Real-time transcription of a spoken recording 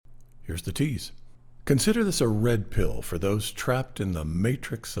Here's the tease. Consider this a red pill for those trapped in the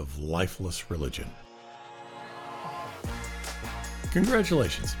matrix of lifeless religion.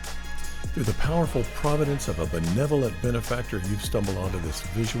 Congratulations. Through the powerful providence of a benevolent benefactor, you've stumbled onto this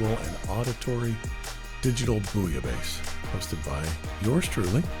visual and auditory digital bouillabaisse, hosted by yours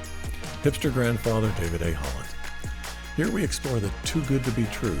truly, hipster grandfather David A. Holland. Here we explore the too good to be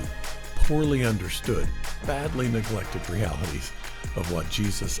true, poorly understood, badly neglected realities of what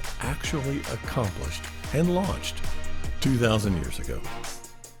Jesus actually accomplished and launched 2,000 years ago.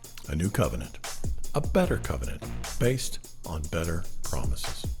 A new covenant, a better covenant, based on better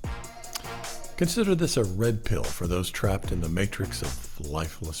promises. Consider this a red pill for those trapped in the matrix of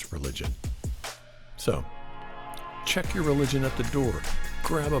lifeless religion. So, check your religion at the door,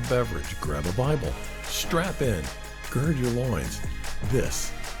 grab a beverage, grab a Bible, strap in, gird your loins.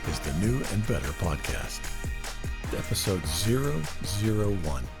 This is the New and Better Podcast. Episode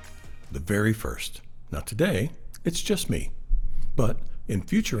 001, the very first. Now today, it's just me. But in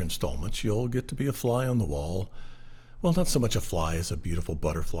future installments, you'll get to be a fly on the wall. Well, not so much a fly as a beautiful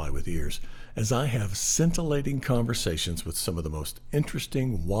butterfly with ears, as I have scintillating conversations with some of the most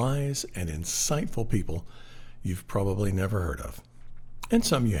interesting, wise, and insightful people you've probably never heard of. And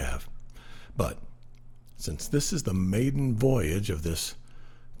some you have. But since this is the maiden voyage of this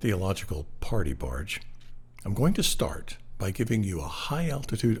theological party barge, I'm going to start by giving you a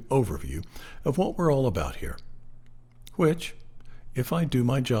high-altitude overview of what we're all about here, which, if I do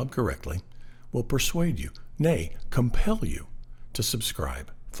my job correctly, will persuade you, nay, compel you to subscribe,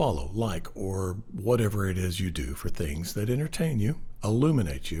 follow, like, or whatever it is you do for things that entertain you,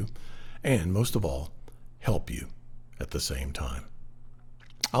 illuminate you, and most of all, help you at the same time.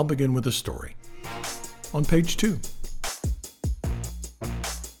 I'll begin with a story. On page 2.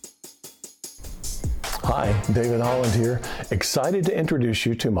 Hi, David Holland here. Excited to introduce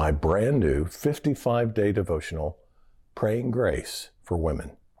you to my brand new 55-day devotional, Praying Grace for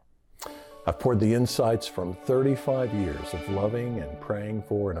Women. I've poured the insights from 35 years of loving and praying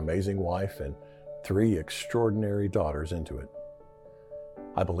for an amazing wife and 3 extraordinary daughters into it.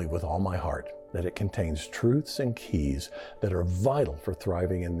 I believe with all my heart that it contains truths and keys that are vital for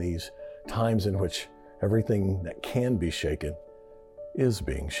thriving in these times in which everything that can be shaken is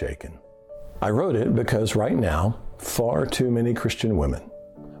being shaken. I wrote it because right now, far too many Christian women,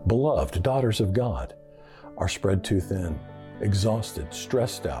 beloved daughters of God, are spread too thin, exhausted,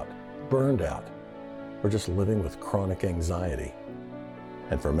 stressed out, burned out, or just living with chronic anxiety.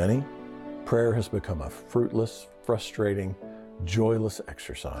 And for many, prayer has become a fruitless, frustrating, joyless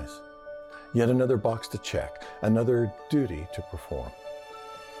exercise. Yet another box to check, another duty to perform.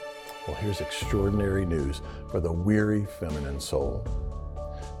 Well, here's extraordinary news for the weary feminine soul.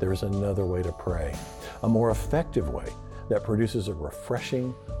 There is another way to pray, a more effective way that produces a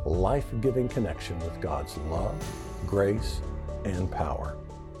refreshing, life-giving connection with God's love, grace, and power.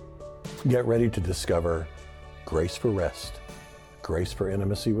 Get ready to discover grace for rest, grace for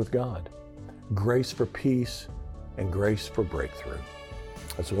intimacy with God, grace for peace, and grace for breakthrough,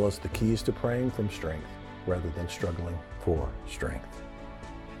 as well as the keys to praying from strength rather than struggling for strength.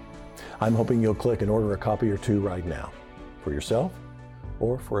 I'm hoping you'll click and order a copy or 2 right now for yourself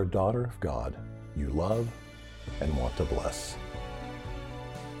or for a daughter of God you love and want to bless.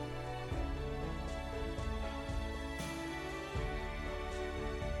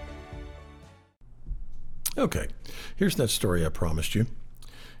 Okay, here's that story I promised you.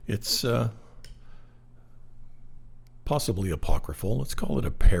 It's possibly apocryphal. Let's call it a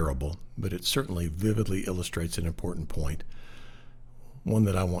parable, but it certainly vividly illustrates an important point, one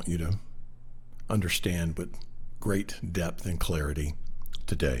that I want you to understand with great depth and clarity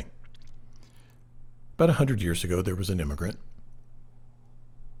today. About 100 years ago, there was an immigrant,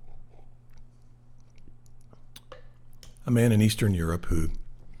 a man in Eastern Europe who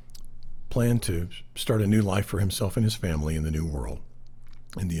planned to start a new life for himself and his family in the New World,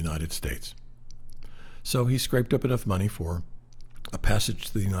 in the United States. So he scraped up enough money for a passage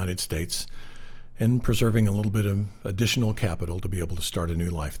to the United States and preserving a little bit of additional capital to be able to start a new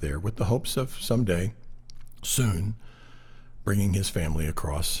life there with the hopes of someday, soon, bringing his family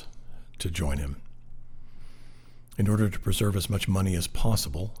across to join him. In order to preserve as much money as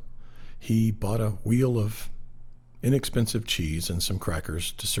possible, he bought a wheel of inexpensive cheese and some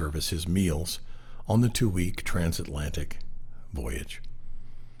crackers to serve as his meals on the 2-week transatlantic voyage.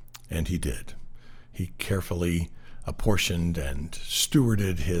 And he did. He carefully apportioned and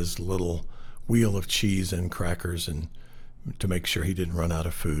stewarded his little wheel of cheese and crackers and to make sure he didn't run out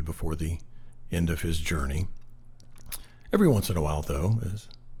of food before the end of his journey. Every once in a while, though, as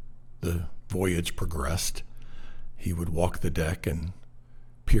the voyage progressed, he would walk the deck and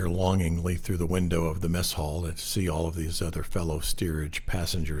peer longingly through the window of the mess hall to see all of these other fellow steerage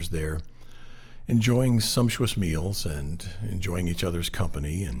passengers there, enjoying sumptuous meals and enjoying each other's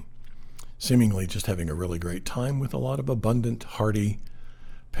company and seemingly just having a really great time with a lot of abundant, hearty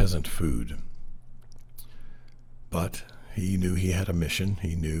peasant food. But he knew he had a mission.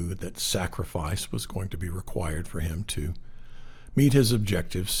 He knew that sacrifice was going to be required for him to meet his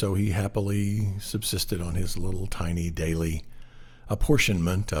objectives, so he happily subsisted on his little tiny daily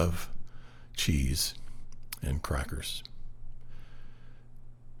apportionment of cheese and crackers.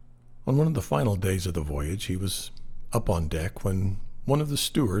 On one of the final days of the voyage, he was up on deck when one of the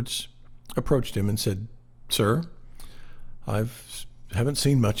stewards approached him and said, "Sir, haven't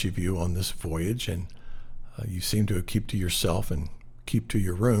seen much of you on this voyage, and you seem to keep to yourself and keep to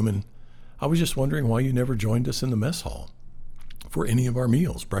your room, and I was just wondering why you never joined us in the mess hall for any of our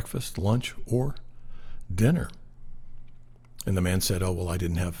meals, breakfast, lunch, or dinner." And the man said, "Oh, well, I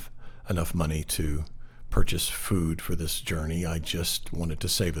didn't have enough money to purchase food for this journey. I just wanted to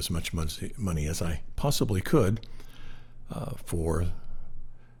save as much money as I possibly could for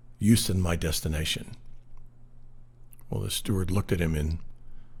use in my destination." Well, the steward looked at him in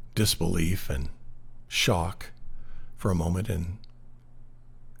disbelief and shock for a moment, and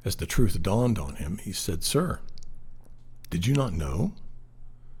as the truth dawned on him, he said, "Sir, did you not know?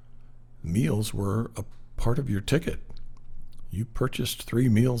 Meals were a part of your ticket. You purchased 3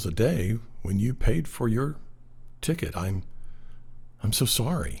 meals a day when you paid for your ticket. I'm so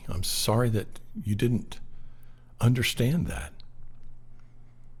sorry. I'm sorry that you didn't understand that."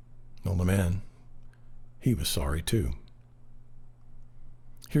 Well, the man, he was sorry too.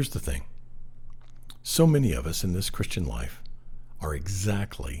 Here's the thing. So many of us in this Christian life are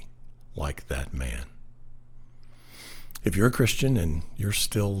exactly like that man. If you're a Christian and you're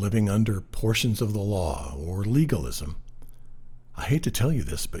still living under portions of the law or legalism, I hate to tell you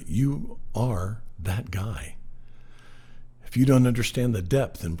this, but you are that guy. If you don't understand the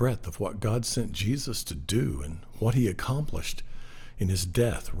depth and breadth of what God sent Jesus to do and what he accomplished in his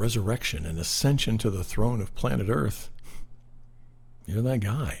death, resurrection, and ascension to the throne of planet Earth, you're that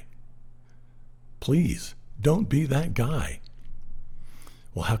guy. Please, don't be that guy.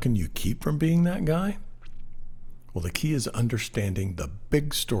 Well, how can you keep from being that guy? Well, the key is understanding the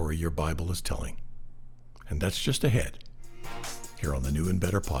big story your Bible is telling. And that's just ahead, here on the New and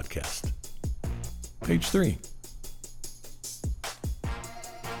Better podcast. Page 3.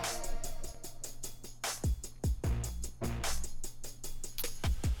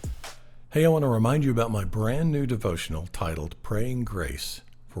 Hey, I want to remind you about my brand new devotional titled Praying Grace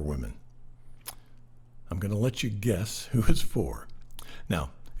for Women. I'm going to let you guess who it's for.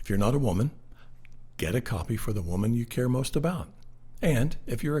 Now, if you're not a woman, get a copy for the woman you care most about. And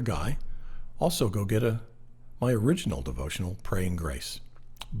if you're a guy, also go get my original devotional, Praying Grace.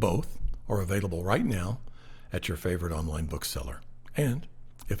 Both are available right now at your favorite online bookseller. And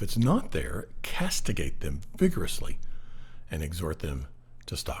if it's not there, castigate them vigorously and exhort them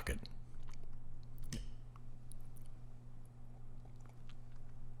to stock it.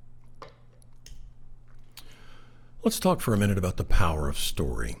 Let's talk for a minute about the power of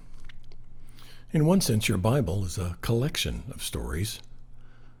story. In one sense, your Bible is a collection of stories.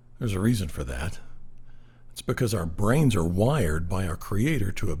 There's a reason for that. It's because our brains are wired by our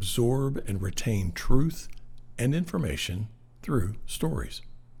Creator to absorb and retain truth and information through stories.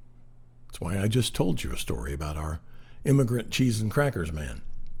 That's why I just told you a story about our immigrant cheese and crackers man.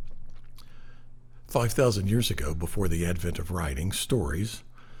 5,000 years ago, before the advent of writing, stories,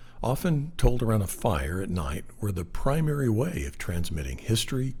 often told around a fire at night, were the primary way of transmitting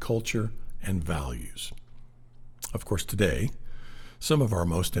history, culture, and values. Of course, today, some of our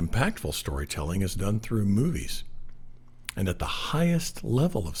most impactful storytelling is done through movies. And at the highest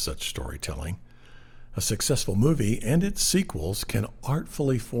level of such storytelling, a successful movie and its sequels can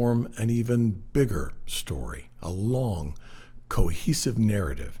artfully form an even bigger story, a long, cohesive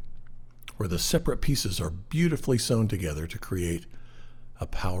narrative, where the separate pieces are beautifully sewn together to create a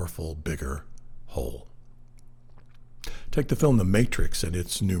powerful, bigger whole. Take the film The Matrix and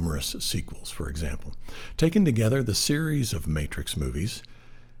its numerous sequels, for example. Taken together, the series of Matrix movies,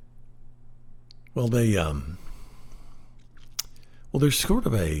 there's sort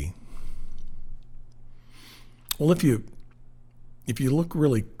of a, if you look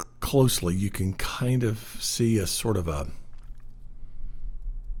really closely, you can kind of see a sort of I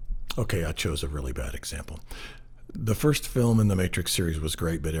chose a really bad example. The first film in the Matrix series was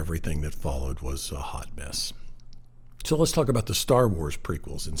great, but everything that followed was a hot mess. So let's talk about the Star Wars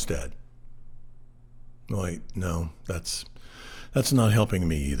prequels instead. Wait, no, that's not helping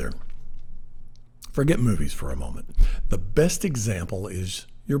me either. Forget movies for a moment. The best example is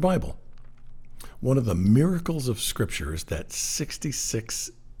your Bible. One of the miracles of Scripture is that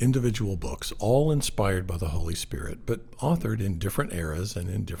 66 individual books, all inspired by the Holy Spirit, but authored in different eras and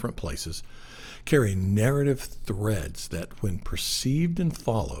in different places, carry narrative threads that, when perceived and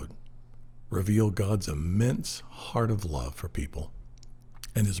followed, reveal God's immense heart of love for people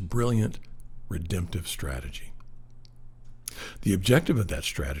and his brilliant redemptive strategy. The objective of that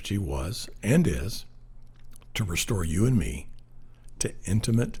strategy was, and is, to restore you and me to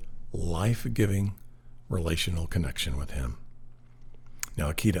intimate, life-giving relational connection with him. Now,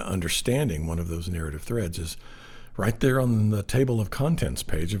 a key to understanding one of those narrative threads is right there on the table of contents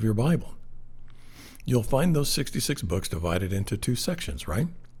page of your Bible. You'll find those 66 books divided into two sections, right?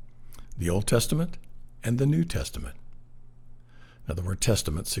 The Old Testament and the New Testament. Now, the word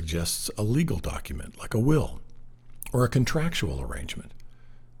testament suggests a legal document, like a will, or a contractual arrangement.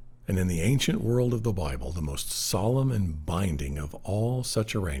 And in the ancient world of the Bible, the most solemn and binding of all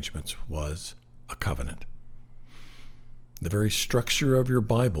such arrangements was a covenant. The very structure of your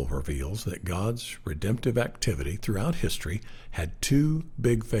Bible reveals that God's redemptive activity throughout history had two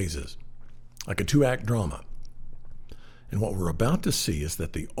big phases, like a two-act drama. And what we're about to see is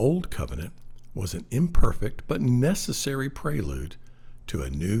that the Old Covenant was an imperfect but necessary prelude to a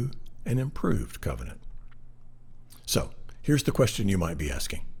new and improved covenant. So, here's the question you might be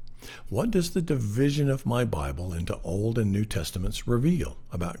asking. What does the division of my Bible into Old and New Testaments reveal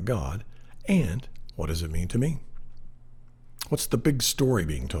about God, and what does it mean to me? What's the big story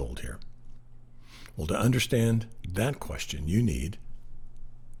being told here? Well, to understand that question, you need,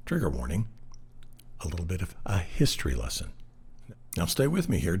 trigger warning, a little bit of a history lesson. Now stay with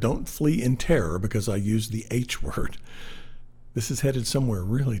me here. Don't flee in terror because I used the H word. This is headed somewhere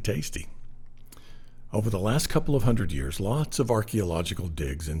really tasty. Over the last couple of hundred years, lots of archaeological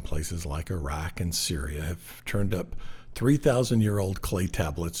digs in places like Iraq and Syria have turned up 3,000-year-old clay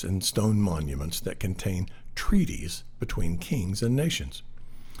tablets and stone monuments that contain treaties between kings and nations.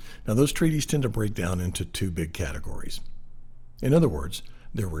 Now, those treaties tend to break down into two big categories. In other words,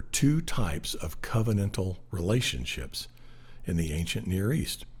 there were two types of covenantal relationships in the ancient Near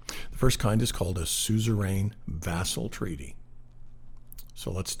East. The first kind is called a suzerain vassal treaty.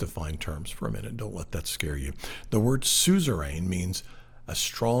 So let's define terms for a minute. Don't let that scare you. The word suzerain means a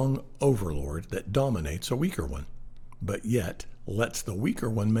strong overlord that dominates a weaker one, but yet lets the weaker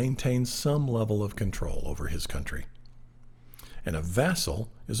one maintain some level of control over his country. And a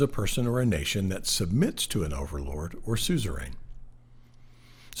vassal is a person or a nation that submits to an overlord or suzerain.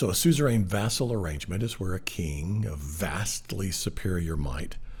 So a suzerain vassal arrangement is where a king of vastly superior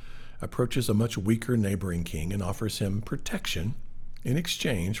might approaches a much weaker neighboring king and offers him protection in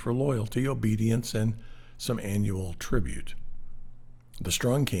exchange for loyalty, obedience, and some annual tribute. The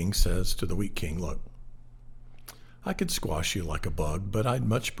strong king says to the weak king, look, I could squash you like a bug, but I'd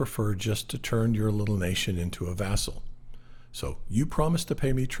much prefer just to turn your little nation into a vassal. So you promise to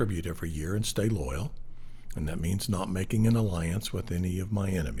pay me tribute every year and stay loyal, and that means not making an alliance with any of my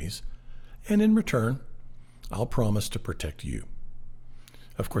enemies. And in return, I'll promise to protect you.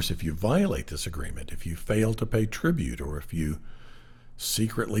 Of course, if you violate this agreement, if you fail to pay tribute, or if you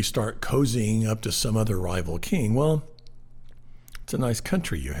secretly start cozying up to some other rival king, well, it's a nice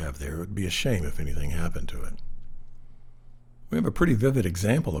country you have there. It would be a shame if anything happened to it. We have a pretty vivid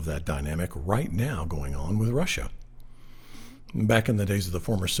example of that dynamic right now going on with Russia. Back in the days of the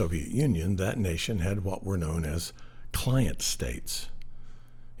former Soviet Union, that nation had what were known as client states.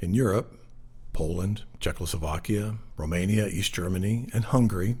 In Europe, Poland, Czechoslovakia, Romania, East Germany, and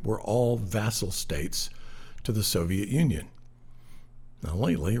Hungary were all vassal states to the Soviet Union. Now,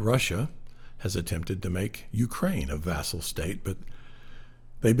 lately, Russia has attempted to make Ukraine a vassal state, but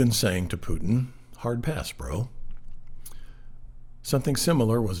they've been saying to Putin, hard pass, bro. Something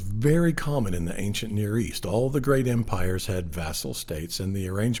similar was very common in the ancient Near East. All the great empires had vassal states, and the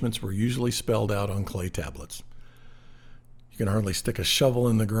arrangements were usually spelled out on clay tablets. You can hardly stick a shovel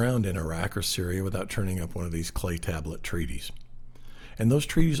in the ground in Iraq or Syria without turning up one of these clay tablet treaties. And those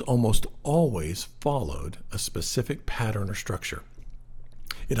treaties almost always followed a specific pattern or structure.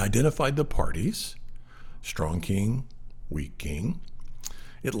 It identified the parties, strong king, weak king.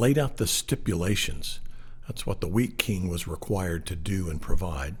 It laid out the stipulations. That's what the weak king was required to do and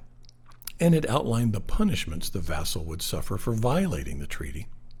provide. And it outlined the punishments the vassal would suffer for violating the treaty,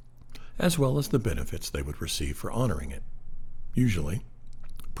 as well as the benefits they would receive for honoring it. Usually,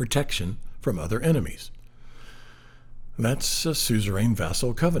 protection from other enemies. That's a suzerain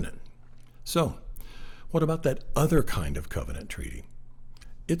vassal covenant. So, what about that other kind of covenant treaty?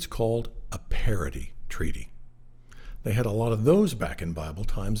 It's called a parity treaty. They had a lot of those back in Bible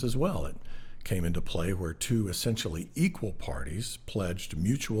times as well. It came into play where two essentially equal parties pledged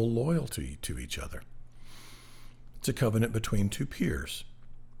mutual loyalty to each other. It's a covenant between two peers.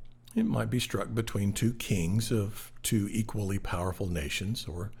 It might be struck between two kings of two equally powerful nations,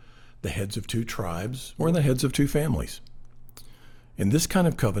 or the heads of two tribes, or the heads of two families. In this kind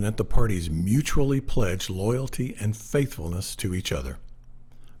of covenant, the parties mutually pledge loyalty and faithfulness to each other.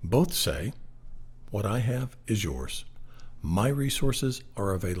 Both say, "What I have is yours. My resources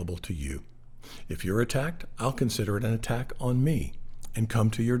are available to you. If you're attacked, I'll consider it an attack on me and come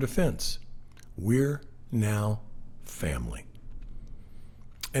to your defense. We're now family."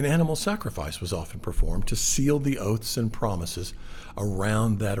 An animal sacrifice was often performed to seal the oaths and promises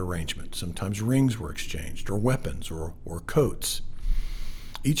around that arrangement. Sometimes rings were exchanged, or weapons, or coats.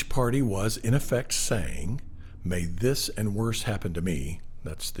 Each party was, in effect, saying, "May this and worse happen to me."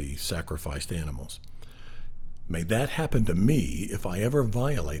 That's the sacrificed animals. "May that happen to me if I ever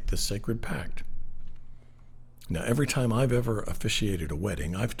violate this sacred pact." Now, every time I've ever officiated a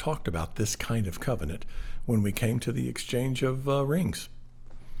wedding, I've talked about this kind of covenant when we came to the exchange of rings.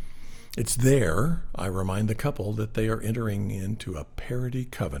 It's there I remind the couple that they are entering into a parity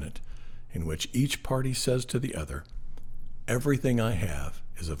covenant in which each party says to the other, "Everything I have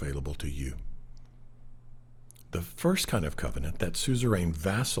is available to you." The first kind of covenant, that suzerain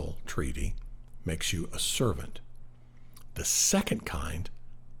vassal treaty, makes you a servant. The second kind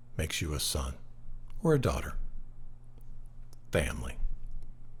makes you a son or a daughter. Family.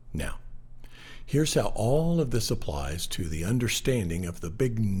 Now, here's how all of this applies to the understanding of the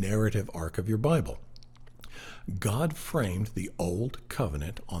big narrative arc of your Bible. God framed the Old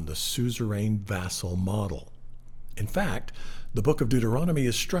Covenant on the suzerain vassal model. In fact, the book of Deuteronomy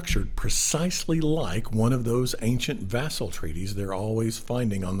is structured precisely like one of those ancient vassal treaties they're always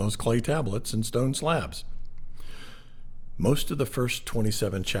finding on those clay tablets and stone slabs. Most of the first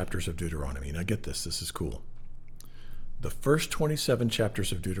 27 chapters of Deuteronomy, now get this is cool. The first 27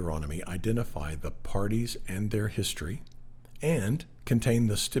 chapters of Deuteronomy identify the parties and their history and contain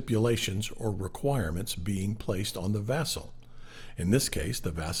the stipulations or requirements being placed on the vassal. In this case,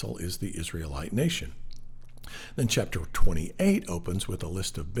 the vassal is the Israelite nation. Then chapter 28 opens with a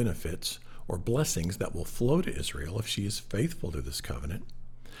list of benefits or blessings that will flow to Israel if she is faithful to this covenant.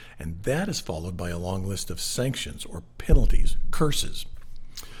 And that is followed by a long list of sanctions or penalties, curses,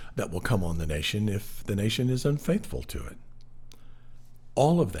 that will come on the nation if the nation is unfaithful to it.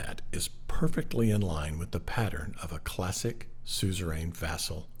 All of that is perfectly in line with the pattern of a classic suzerain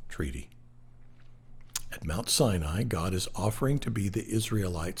vassal treaty. At Mount Sinai, God is offering to be the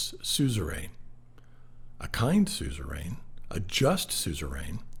Israelites' suzerain. A kind suzerain, a just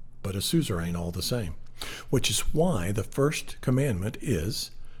suzerain, but a suzerain all the same, which is why the first commandment is,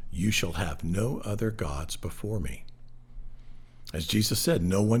 "You shall have no other gods before me." As Jesus said,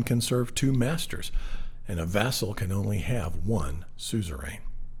 no one can serve two masters, and a vassal can only have one suzerain.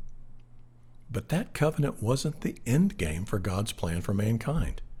 But that covenant wasn't the end game for God's plan for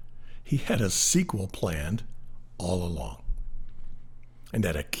mankind. He had a sequel planned all along. And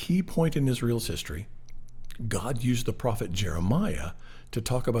at a key point in Israel's history, God used the prophet Jeremiah to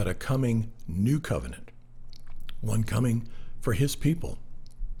talk about a coming new covenant, one coming for his people.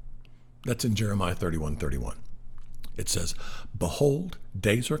 That's in Jeremiah 31:31. It says, "Behold,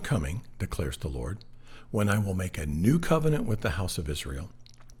 days are coming, declares the Lord, when I will make a new covenant with the house of Israel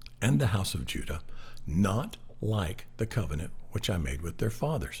and the house of Judah, not like the covenant which I made with their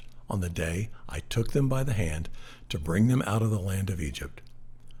fathers on the day I took them by the hand to bring them out of the land of Egypt,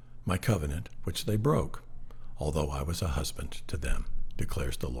 my covenant which they broke, although I was a husband to them,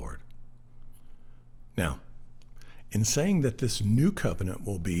 declares the Lord." Now, in saying that this new covenant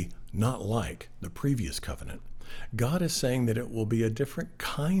will be not like the previous covenant, God is saying that it will be a different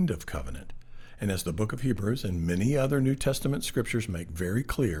kind of covenant. And as the book of Hebrews and many other New Testament scriptures make very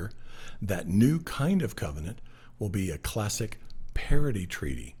clear, that new kind of covenant will be a classic parity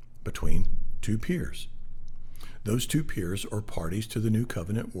treaty between two peers. Those two peers or parties to the new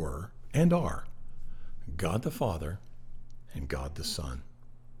covenant were and are God the Father and God the Son.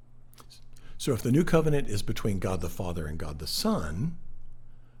 So if the new covenant is between God the Father and God the Son,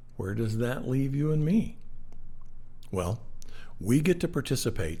 where does that leave you and me? Well, we get to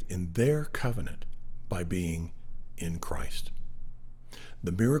participate in their covenant by being in Christ.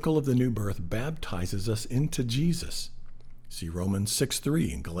 The miracle of the new birth baptizes us into Jesus. See Romans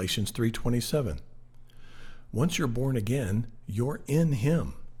 6:3 and Galatians 3:27. Once you're born again, you're in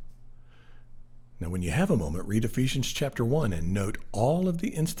him. Now, when you have a moment, read Ephesians chapter 1 and note all of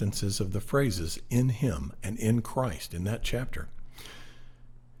the instances of the phrases "in him" and "in Christ" in that chapter.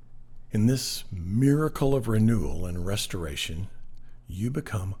 In this miracle of renewal and restoration, you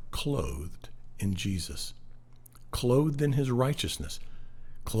become clothed in Jesus, clothed in his righteousness,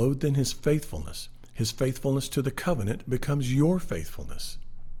 clothed in his faithfulness. His faithfulness to the covenant becomes your faithfulness.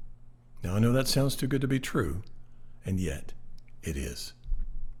 Now, I know that sounds too good to be true, and yet it is.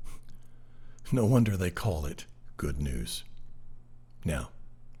 No wonder they call it good news. Now,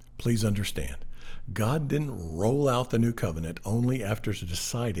 please understand, God didn't roll out the new covenant only after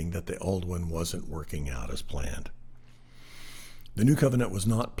deciding that the old one wasn't working out as planned. The new covenant was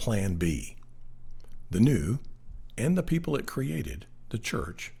not plan B. The new, and the people it created, the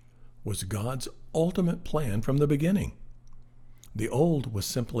church, was God's ultimate plan from the beginning. The old was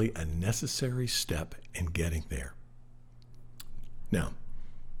simply a necessary step in getting there. Now,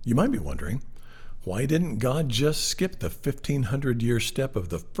 you might be wondering, why didn't God just skip the 1,500-year step of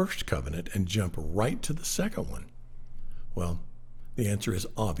the first covenant and jump right to the second one? Well, the answer is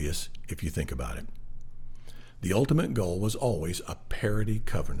obvious if you think about it. The ultimate goal was always a parity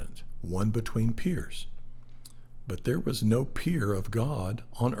covenant, one between peers. But there was no peer of God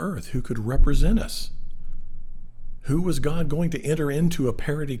on earth who could represent us. Who was God going to enter into a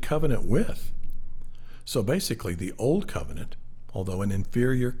parity covenant with? So basically, the old covenant, although an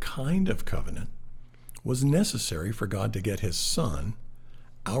inferior kind of covenant, was necessary for God to get his Son,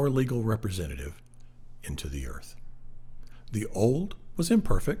 our legal representative, into the earth. The old was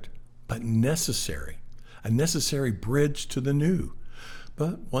imperfect, but necessary, a necessary bridge to the new.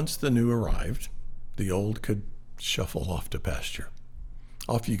 But once the new arrived, the old could shuffle off to pasture.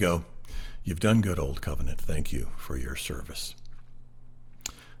 Off you go. You've done good, old covenant. Thank you for your service.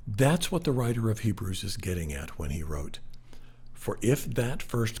 That's what the writer of Hebrews is getting at when he wrote, "For if that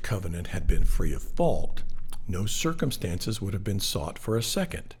first covenant had been free of fault, no circumstances would have been sought for a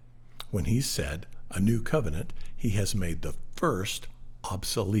second." When he said, "a new covenant," he has made the first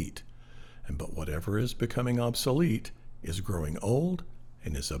obsolete. But whatever is becoming obsolete is growing old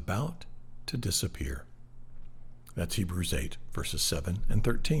and is about to disappear. That's Hebrews 8, verses 7 and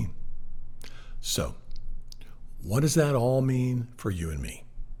 13. So, what does that all mean for you and me?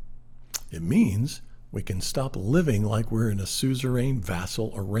 It means we can stop living like we're in a suzerain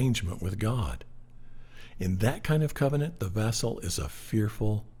vassal arrangement with God. In that kind of covenant, the vassal is a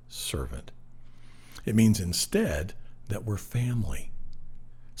fearful servant. It means instead that we're family,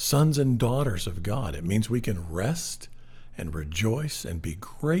 sons and daughters of God. It means we can rest and rejoice and be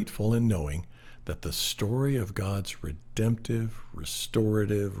grateful in knowing that the story of God's redemptive,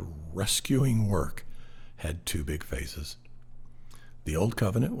 restorative, rescuing work had two big phases. The old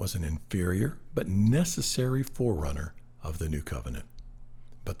covenant was an inferior but necessary forerunner of the new covenant.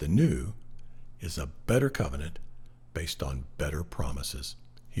 But the new is a better covenant based on better promises,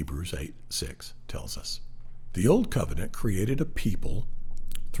 Hebrews 8:6 tells us. The old covenant created a people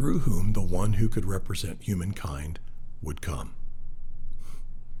through whom the one who could represent humankind would come.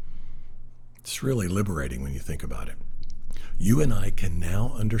 It's really liberating when you think about it. You and I can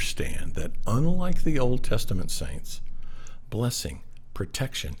now understand that unlike the Old Testament saints, blessing,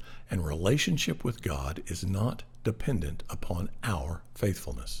 protection, and relationship with God is not dependent upon our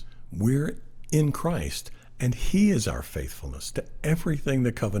faithfulness. We're in Christ, and he is our faithfulness to everything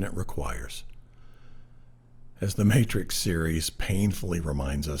the covenant requires. As the Matrix series painfully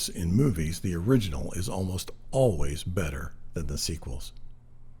reminds us, in movies, the original is almost always better than the sequels.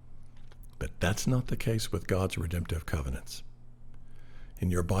 But that's not the case with God's redemptive covenants.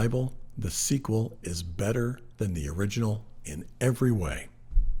 In your Bible, the sequel is better than the original in every way.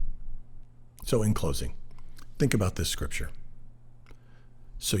 So in closing, think about this scripture.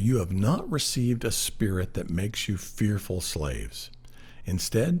 "So you have not received a spirit that makes you fearful slaves.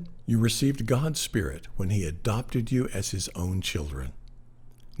 Instead, you received God's Spirit when he adopted you as his own children.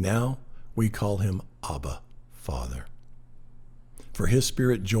 Now we call him Abba, Father. For his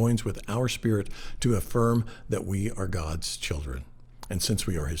Spirit joins with our spirit to affirm that we are God's children. And since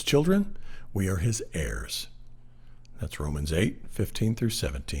we are his children, we are his heirs." That's Romans 8:15 through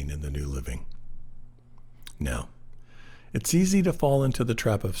 17 in the New Living. Now, it's easy to fall into the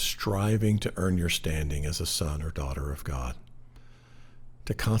trap of striving to earn your standing as a son or daughter of God,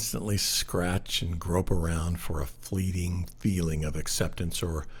 to constantly scratch and grope around for a fleeting feeling of acceptance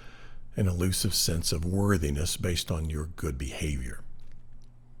or an elusive sense of worthiness based on your good behavior.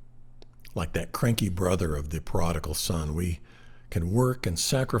 Like that cranky brother of the prodigal son, we can work and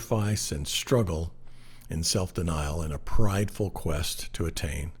sacrifice and struggle in self-denial in a prideful quest to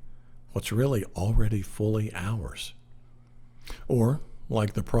attain what's really already fully ours. Or,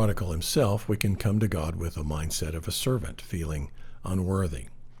 like the prodigal himself, we can come to God with a mindset of a servant, feeling unworthy,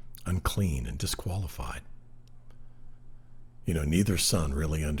 unclean, and disqualified. Neither son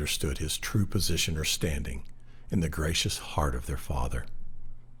really understood his true position or standing in the gracious heart of their father.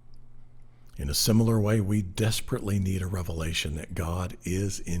 In a similar way, we desperately need a revelation that God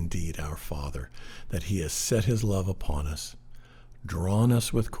is indeed our Father, that He has set His love upon us, drawn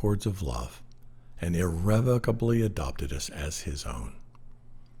us with cords of love, and irrevocably adopted us as His own.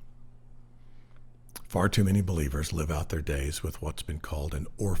 Far too many believers live out their days with what's been called an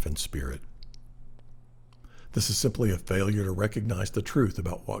orphan spirit. This is simply a failure to recognize the truth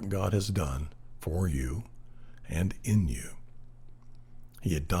about what God has done for you and in you.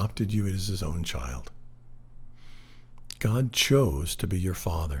 He adopted you as His own child. God chose to be your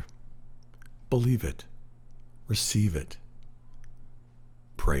Father. Believe it. Receive it.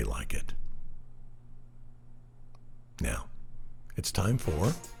 Pray like it. Now, it's time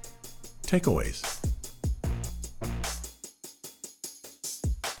for takeaways.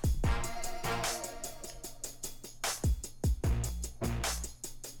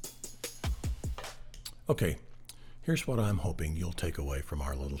 Okay, here's what I'm hoping you'll take away from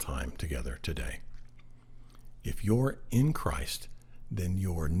our little time together today. If you're in Christ, then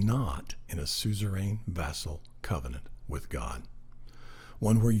you're not in a suzerain vassal covenant with God,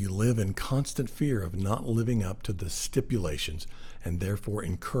 one where you live in constant fear of not living up to the stipulations and therefore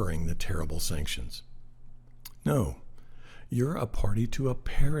incurring the terrible sanctions. No, you're a party to a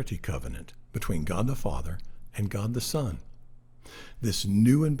parity covenant between God the Father and God the Son. This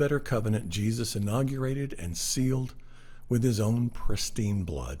new and better covenant Jesus inaugurated and sealed with His own pristine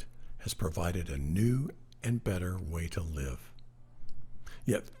blood has provided a new and better way to live.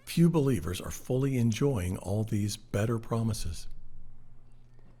 Yet few believers are fully enjoying all these better promises.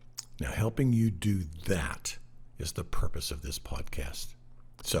 Now, helping you do that is the purpose of this podcast.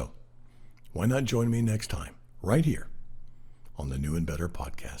 So, why not join me next time, right here on the New and Better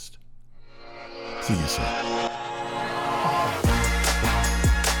podcast? See you soon.